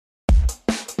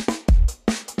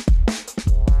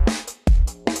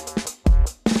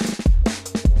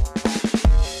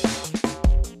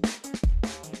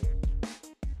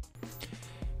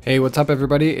Hey, what's up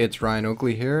everybody? It's Ryan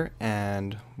Oakley here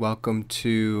and welcome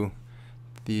to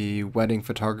the wedding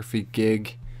photography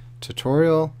gig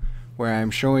tutorial where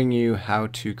I'm showing you how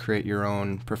to create your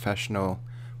own professional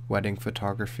wedding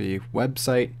photography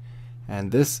website,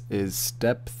 and this is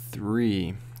step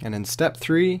 3. And in step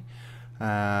 3,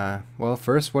 well,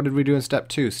 first, what did we do in step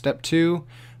 2? Step 2,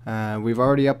 we've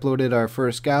already uploaded our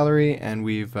first gallery and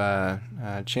we've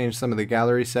changed some of the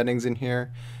gallery settings in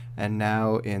here. And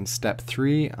now in step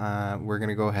 3, we're going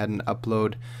to go ahead and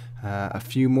upload a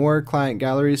few more client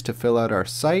galleries to fill out our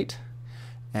site.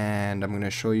 And I'm going to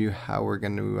show you how we're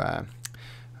going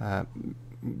to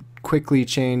quickly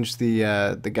change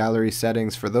the gallery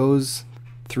settings for those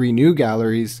 3 new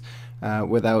galleries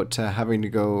without having to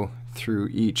go through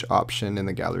each option in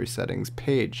the gallery settings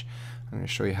page. I'm going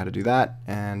to show you how to do that,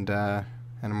 and I'm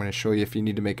going to show you if you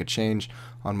need to make a change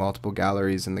on multiple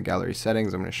galleries in the gallery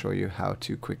settings. I'm going to show you how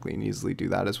to quickly and easily do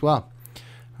that as well.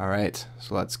 Alright,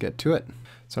 so let's get to it.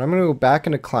 So I'm going to go back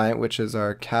into client, which is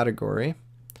our category,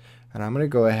 and I'm going to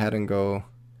go ahead and go,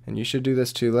 and you should do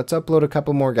this too, let's upload a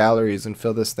couple more galleries and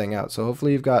fill this thing out. So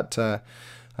hopefully you've got a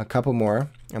couple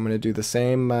more. I'm going to do the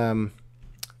same, I'm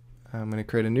going to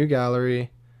create a new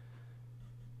gallery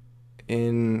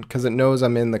because it knows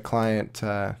I'm in the client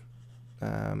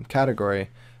category.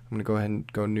 I'm going to go ahead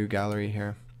and go new gallery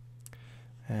here.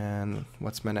 And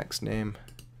what's my next name?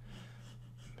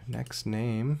 My next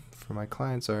name for my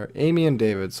clients are Amy and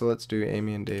David. So let's do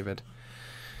Amy and David.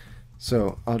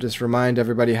 So I'll just remind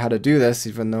everybody how to do this,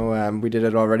 even though we did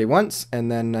it already once.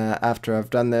 And then after I've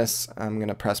done this, I'm going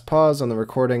to press pause on the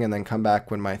recording and then come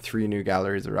back when my 3 new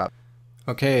galleries are up.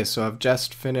 Okay, so I've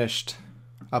just finished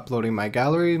uploading my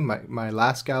gallery, my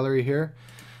last gallery here.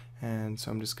 And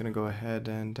so I'm just going to go ahead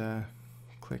and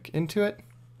click into it.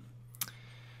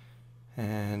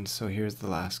 And so here's the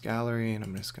last gallery, and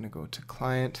I'm just going to go to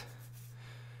client.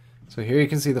 So here you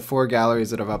can see the 4 galleries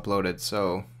that I've uploaded.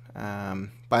 So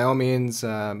by all means,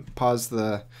 pause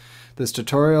this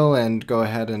tutorial and go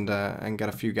ahead and get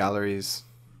a few galleries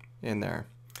in there.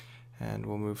 And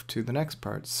we'll move to the next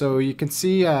part. So you can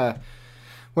see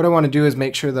what I want to do is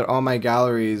make sure that all my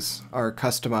galleries are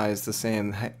customized the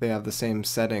same. They have the same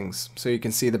settings. So you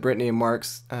can see the Brittany and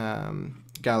Mark's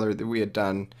gallery that we had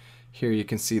done. Here you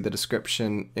can see the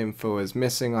description info is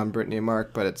missing on Brittany and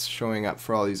Mark, but it's showing up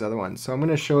for all these other ones. So I'm going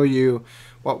to show you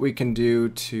what we can do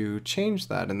to change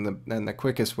that, and the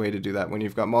quickest way to do that. When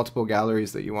you've got multiple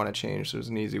galleries that you want to change, there's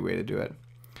an easy way to do it.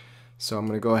 So I'm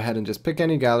going to go ahead and just pick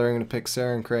any gallery. I'm going to pick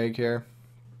Sarah and Craig here.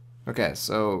 Okay,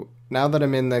 so now that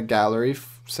I'm in the gallery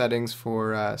settings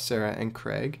for Sarah and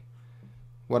Craig,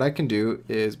 what I can do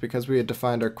is, because we had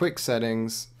defined our quick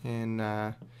settings in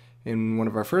one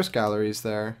of our first galleries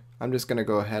there, I'm just going to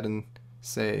go ahead and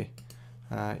say,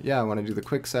 yeah, I want to do the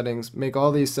quick settings, make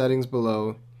all these settings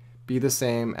below be the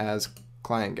same as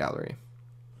client gallery,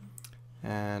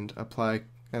 and apply,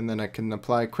 and then I can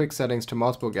apply quick settings to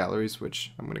multiple galleries,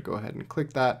 which I'm going to go ahead and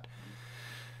click that.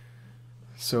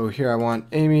 So here I want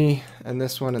Amy and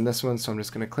this one, so I'm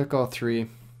just going to click all 3,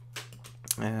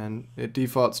 and it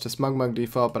defaults to SmugMug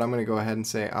default, but I'm going to go ahead and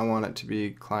say I want it to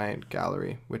be client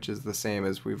gallery, which is the same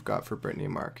as we've got for Brittany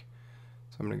and Mark.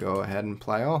 So I'm going to go ahead and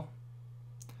apply all.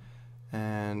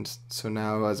 And so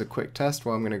now as a quick test,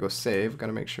 well, I'm going to go save. Got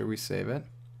to make sure we save it.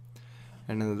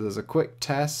 And then as a quick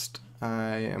test,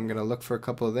 I am going to look for a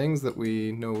couple of things that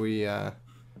we know we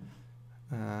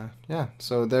yeah,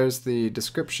 so there's the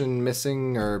description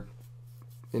missing or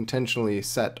intentionally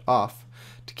set off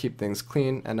to keep things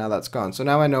clean, and now that's gone. So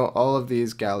now I know all of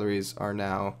these galleries are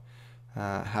now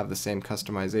have the same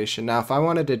customization. Now if I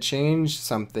wanted to change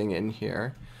something in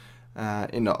here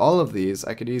into all of these,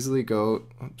 I could easily go,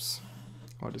 oops,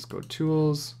 I'll just go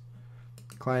Tools,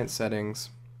 Client Settings,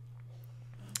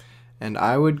 and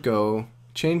I would go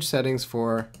Change Settings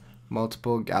for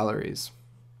Multiple Galleries.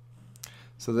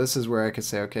 So this is where I could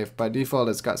say, okay, by default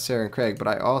it's got Sarah and Craig, but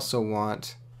I also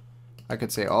want, I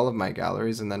could say all of my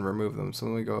galleries and then remove them. So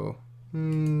let me go,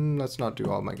 let's not do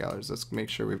all of my galleries. Let's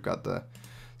make sure we've got the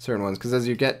certain ones, because as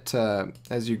you get,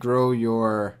 as you grow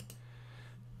your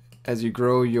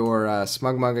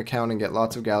SmugMug account and get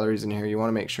lots of galleries in here, you want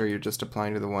to make sure you're just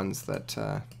applying to the ones that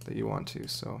that you want to.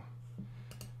 So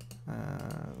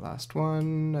last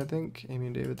one, I think, Amy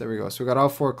and David, there we go. So we got all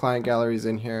 4 client galleries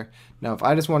in here. Now if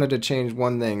I just wanted to change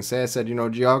one thing, say I said, you know,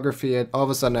 geography, all of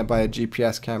a sudden I buy a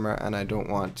GPS camera and I don't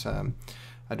want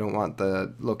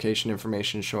the location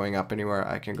information showing up anywhere,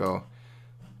 I can go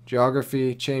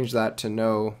geography, change that to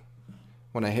no.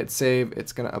 When I hit save,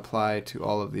 it's going to apply to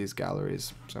all of these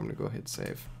galleries. So I'm going to go hit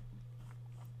save.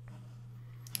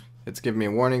 It's giving me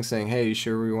a warning saying, hey, you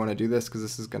sure we want to do this, because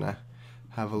this is going to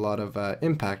have a lot of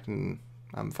impact, and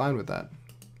I'm fine with that.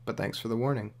 But thanks for the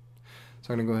warning.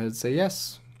 So I'm going to go ahead and say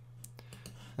yes.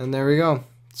 And there we go.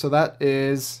 So that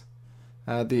is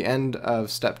the end of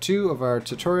step 2 of our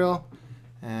tutorial.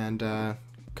 And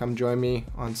come join me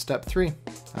on step 3.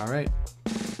 All right.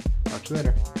 Talk to you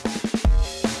later.